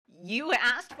You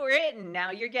asked for it and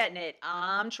now you're getting it.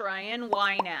 I'm trying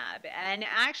YNAB. And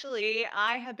actually,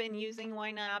 I have been using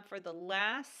YNAB for the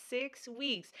last 6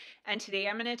 weeks. And today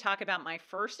I'm going to talk about my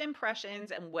first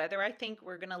impressions and whether I think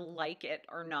we're going to like it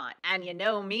or not. And you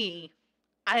know me,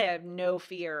 I have no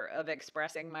fear of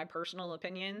expressing my personal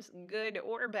opinions, good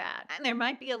or bad. And there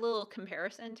might be a little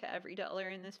comparison to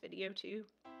Everydollar in this video too.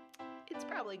 It's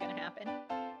probably going to happen.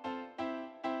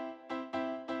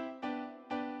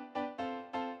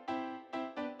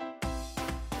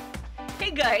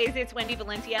 Hey guys, it's Wendy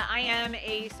Valencia. I am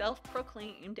a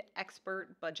self-proclaimed expert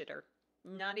budgeter.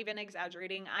 Not even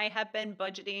exaggerating. I have been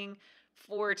budgeting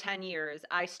for 10 years.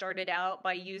 I started out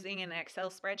by using an Excel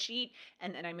spreadsheet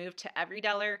and then I moved to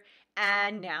Everydollar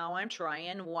and now I'm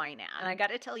trying YNAB. And I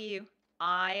gotta tell you,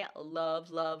 I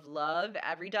love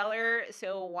Everydollar.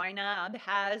 So YNAB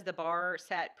has the bar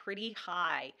set pretty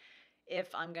high if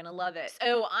I'm gonna love it.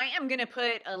 So I am gonna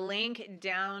put a link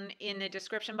down in the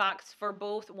description box for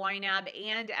both YNAB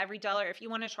and Everydollar. If you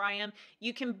want to try them,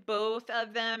 you can. Both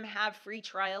of them have free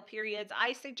trial periods.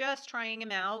 I suggest trying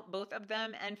them out, both of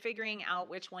them, and figuring out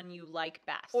which one you like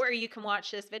best. Or you can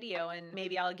watch this video and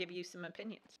maybe I'll give you some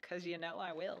opinions, because you know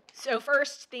I will. So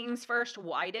first things first,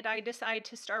 why did I decide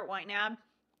to start YNAB?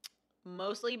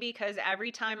 Mostly because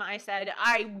every time I said,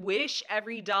 I wish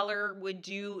Everydollar would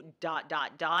do ...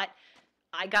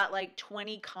 I got like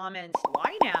 20 comments,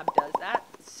 YNAB does that.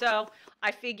 So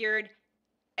I figured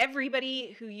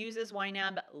everybody who uses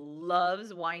YNAB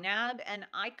loves YNAB, and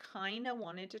I kind of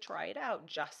wanted to try it out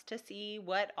just to see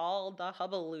what all the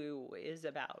hubbaloo is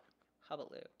about.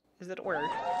 Hubbaloo. Is it a word?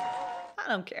 I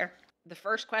don't care. The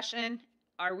first question,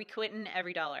 are we quitting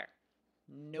Everydollar?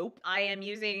 Nope. I am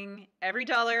using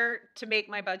Everydollar to make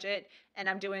my budget, and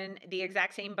I'm doing the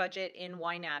exact same budget in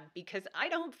YNAB because I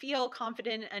don't feel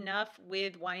confident enough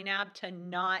with YNAB to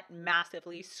not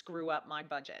massively screw up my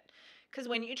budget. Because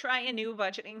when you try a new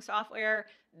budgeting software,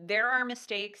 there are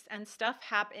mistakes and stuff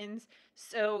happens.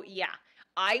 So yeah,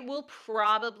 I will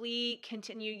probably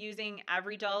continue using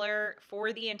Everydollar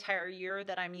for the entire year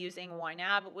that I'm using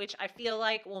YNAB, which I feel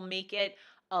like will make it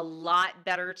a lot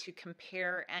better to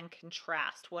compare and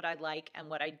contrast what I like and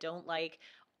what I don't like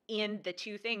in the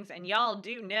two things. And y'all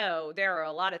do know there are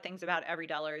a lot of things about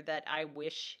Everydollar that I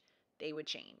wish they would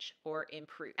change or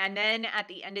improve. And then at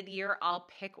the end of the year, I'll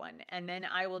pick one. And then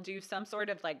I will do some sort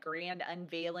of like grand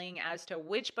unveiling as to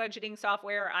which budgeting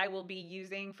software I will be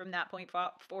using from that point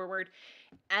forward.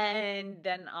 And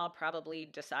then I'll probably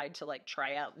decide to like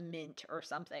try out Mint or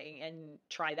something and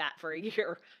try that for a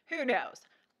year. Who knows?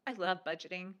 I love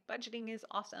budgeting. Budgeting is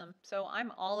awesome. So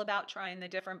I'm all about trying the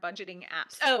different budgeting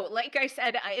apps. So like I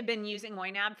said, I have been using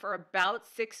YNAB for about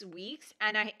 6 weeks,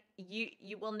 and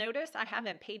you will notice I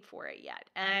haven't paid for it yet.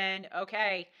 And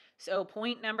okay, so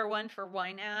point number one for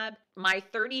YNAB, my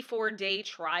 34-day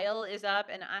trial is up,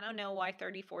 and I don't know why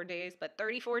 34 days, but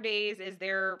 34 days is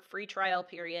their free trial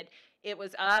period. It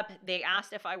was up. They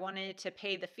asked if I wanted to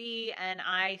pay the fee, and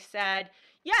I said,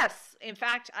 yes, in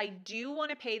fact, I do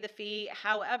want to pay the fee.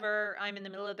 However, I'm in the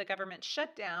middle of the government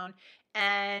shutdown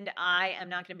and I am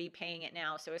not going to be paying it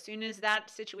now. So as soon as that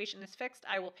situation is fixed,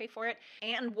 I will pay for it.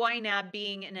 And YNAB,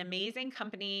 being an amazing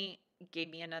company,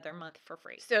 gave me another month for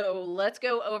free. So let's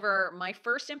go over my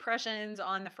first impressions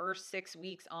on the first 6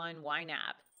 weeks on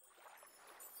YNAB.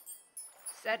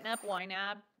 Setting up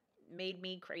YNAB made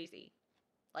me crazy,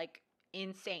 like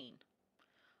insane.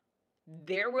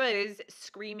 There was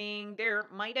screaming. There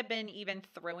might have been even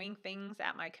throwing things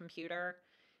at my computer.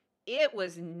 It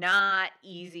was not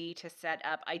easy to set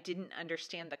up. I didn't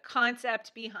understand the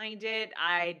concept behind it.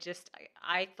 I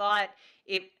thought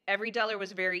Everydollar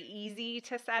was very easy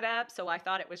to set up. So I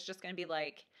thought it was just going to be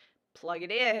like, plug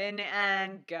it in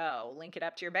and go. Link it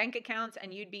up to your bank accounts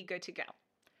and you'd be good to go.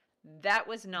 That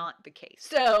was not the case.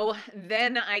 So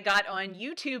then I got on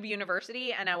YouTube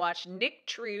University and I watched Nick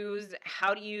True's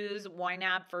How to Use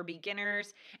YNAB for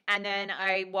Beginners. And then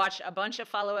I watched a bunch of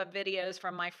follow-up videos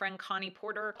from my friend Connie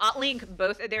Porter. I'll link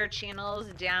both of their channels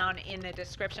down in the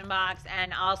description box,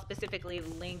 and I'll specifically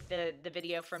link the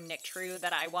video from Nick True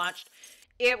that I watched.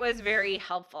 It was very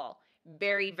helpful.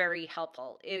 Very, very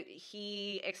helpful.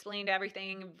 He explained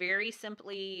everything very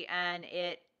simply, and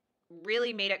it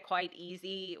really made it quite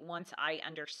easy once I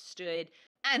understood.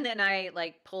 And then I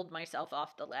like pulled myself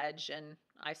off the ledge and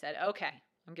I said, okay,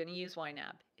 I'm going to use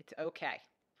YNAB. It's okay.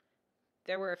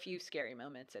 There were a few scary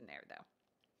moments in there though.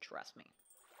 Trust me.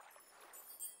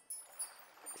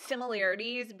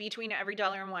 Similarities between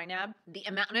Everydollar and YNAB. The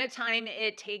amount of time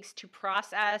it takes to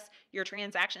process your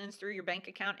transactions through your bank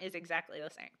account is exactly the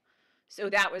same. So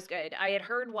that was good. I had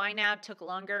heard YNAB took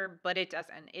longer, but it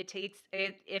doesn't. It takes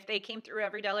it if they came through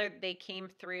Everydollar, they came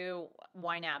through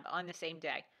YNAB on the same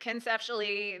day.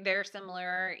 Conceptually, they're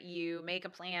similar. You make a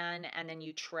plan and then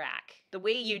you track. The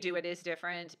way you do it is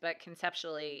different, but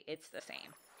conceptually, it's the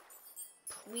same.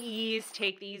 Please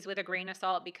take these with a grain of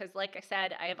salt because, like I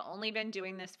said, I have only been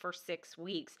doing this for 6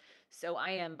 weeks, so I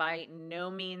am by no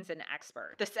means an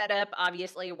expert. The setup,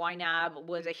 obviously, YNAB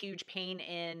was a huge pain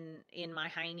in my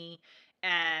hiney,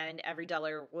 and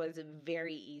Everydollar was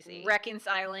very easy.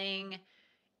 Reconciling.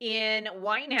 In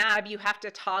YNAB, you have to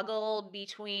toggle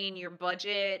between your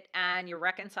budget and your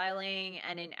reconciling,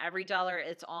 and in Everydollar,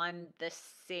 it's on the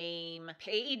same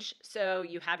page. So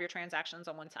you have your transactions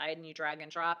on one side and you drag and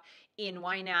drop. In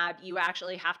YNAB, you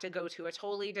actually have to go to a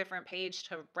totally different page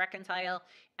to reconcile,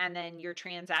 and then your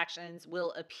transactions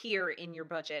will appear in your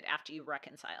budget after you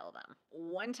reconcile them.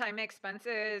 One-time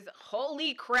expenses,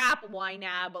 holy crap,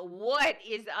 YNAB, what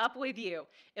is up with you?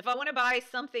 If I want to buy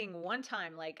something one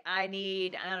time, like I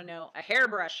need, I don't know, a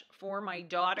hairbrush for my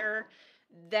daughter,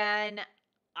 then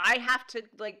I have to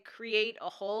like create a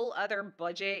whole other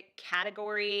budget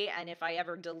category, and if I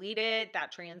ever delete it,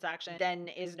 that transaction then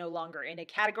is no longer in a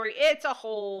category. It's a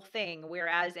whole thing.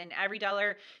 Whereas in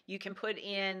Everydollar, you can put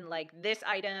in like this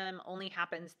item only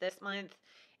happens this month,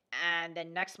 and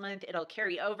then next month it'll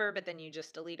carry over, but then you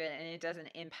just delete it and it doesn't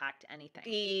impact anything.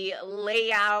 The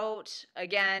layout,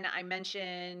 again, I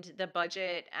mentioned the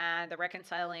budget and the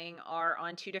reconciling are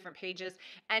on 2 different pages.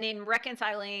 And in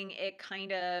reconciling, it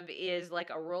kind of is like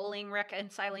a rolling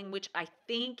reconciling, which I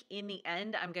think in the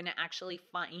end, I'm going to actually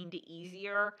find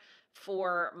easier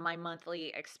for my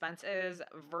monthly expenses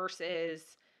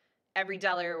versus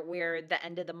Everydollar, where the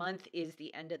end of the month is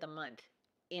the end of the month.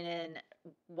 In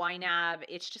YNAB,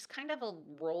 it's just kind of a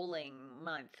rolling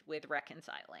month with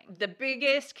reconciling. The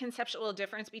biggest conceptual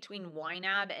difference between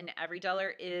YNAB and Everydollar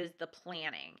is the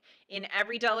planning. In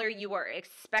Everydollar, you are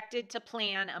expected to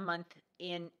plan a month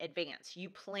in advance. You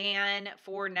plan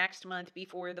for next month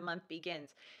before the month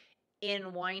begins. In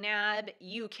YNAB,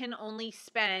 you can only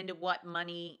spend what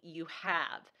money you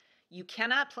have. You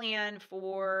cannot plan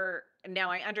for,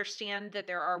 now I understand that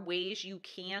there are ways you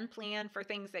can plan for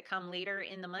things that come later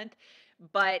in the month,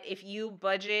 but if you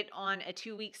budget on a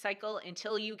 2-week cycle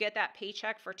until you get that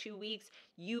paycheck for 2 weeks,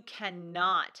 you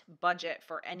cannot budget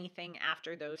for anything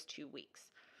after those 2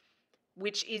 weeks,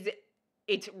 which is,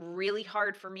 it's really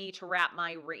hard for me to wrap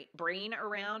my brain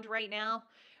around right now.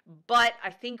 But I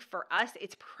think for us,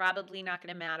 it's probably not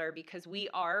going to matter because we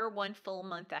are 1 full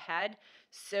month ahead.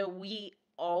 So we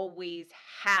always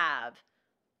have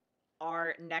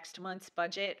our next month's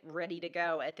budget ready to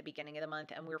go at the beginning of the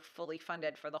month, and we're fully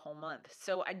funded for the whole month.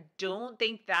 So I don't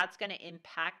think that's going to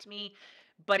impact me,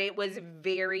 but it was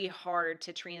very hard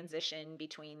to transition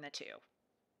between the two.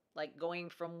 Like going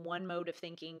from one mode of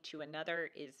thinking to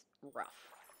another is rough.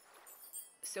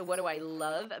 So what do I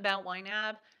love about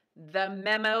YNAB? The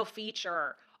memo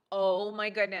feature. Oh my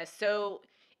goodness. So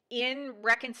in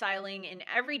reconciling in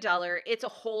Everydollar, it's a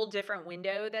whole different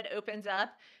window that opens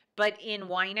up, but in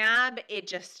YNAB,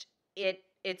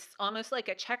 it's almost like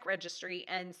a check registry,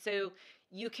 and so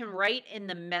you can write in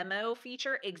the memo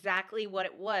feature exactly what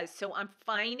it was. So I'm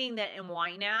finding that in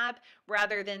YNAB,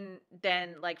 rather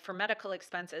than like for medical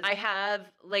expenses, I have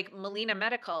like Melina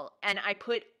Medical, and I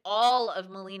put all of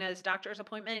Melina's doctor's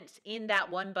appointments in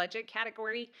that one budget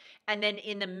category. And then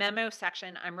in the memo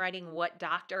section, I'm writing what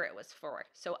doctor it was for.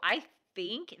 So I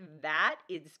think that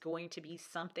is going to be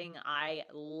something I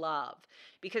love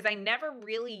because I never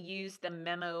really used the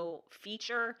memo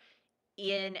feature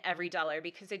in Everydollar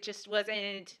because it just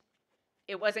wasn't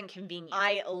convenient.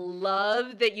 I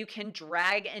love that you can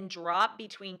drag and drop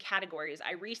between categories.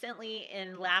 I recently,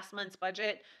 in last month's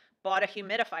budget, bought a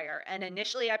humidifier, and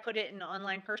initially I put it in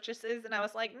online purchases, and I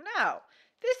was like, no,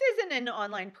 this isn't an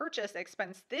online purchase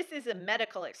expense. This is a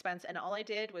medical expense. And all I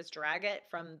did was drag it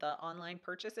from the online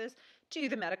purchases to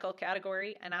the medical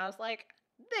category, and I was like,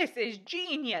 this is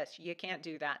genius. You can't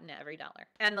do that in Everydollar.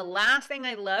 And the last thing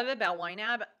I love about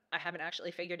YNAB, I haven't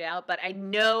actually figured out, but I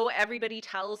know everybody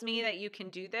tells me that you can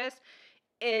do this,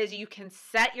 is you can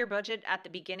set your budget at the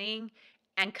beginning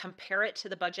and compare it to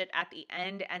the budget at the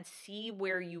end and see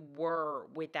where you were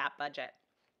with that budget.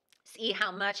 See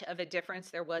how much of a difference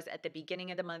there was at the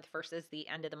beginning of the month versus the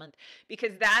end of the month,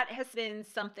 because that has been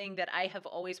something that I have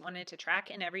always wanted to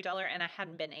track in Everydollar and I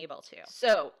hadn't been able to.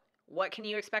 So What can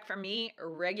you expect from me?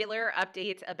 Regular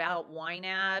updates about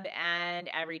YNAB and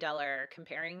Everydollar,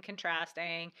 comparing,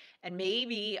 contrasting, and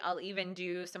maybe I'll even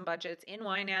do some budgets in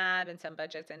YNAB and some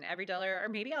budgets in Everydollar, or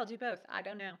maybe I'll do both. I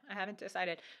don't know. I haven't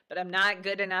decided, but I'm not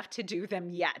good enough to do them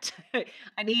yet.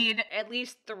 I need at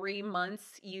least 3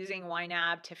 months using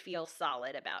YNAB to feel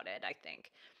solid about it, I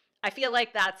think. I feel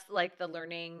like that's like the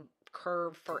learning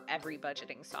curve for every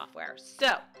budgeting software.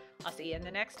 So I'll see you in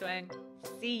the next one.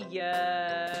 See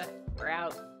ya. We're out.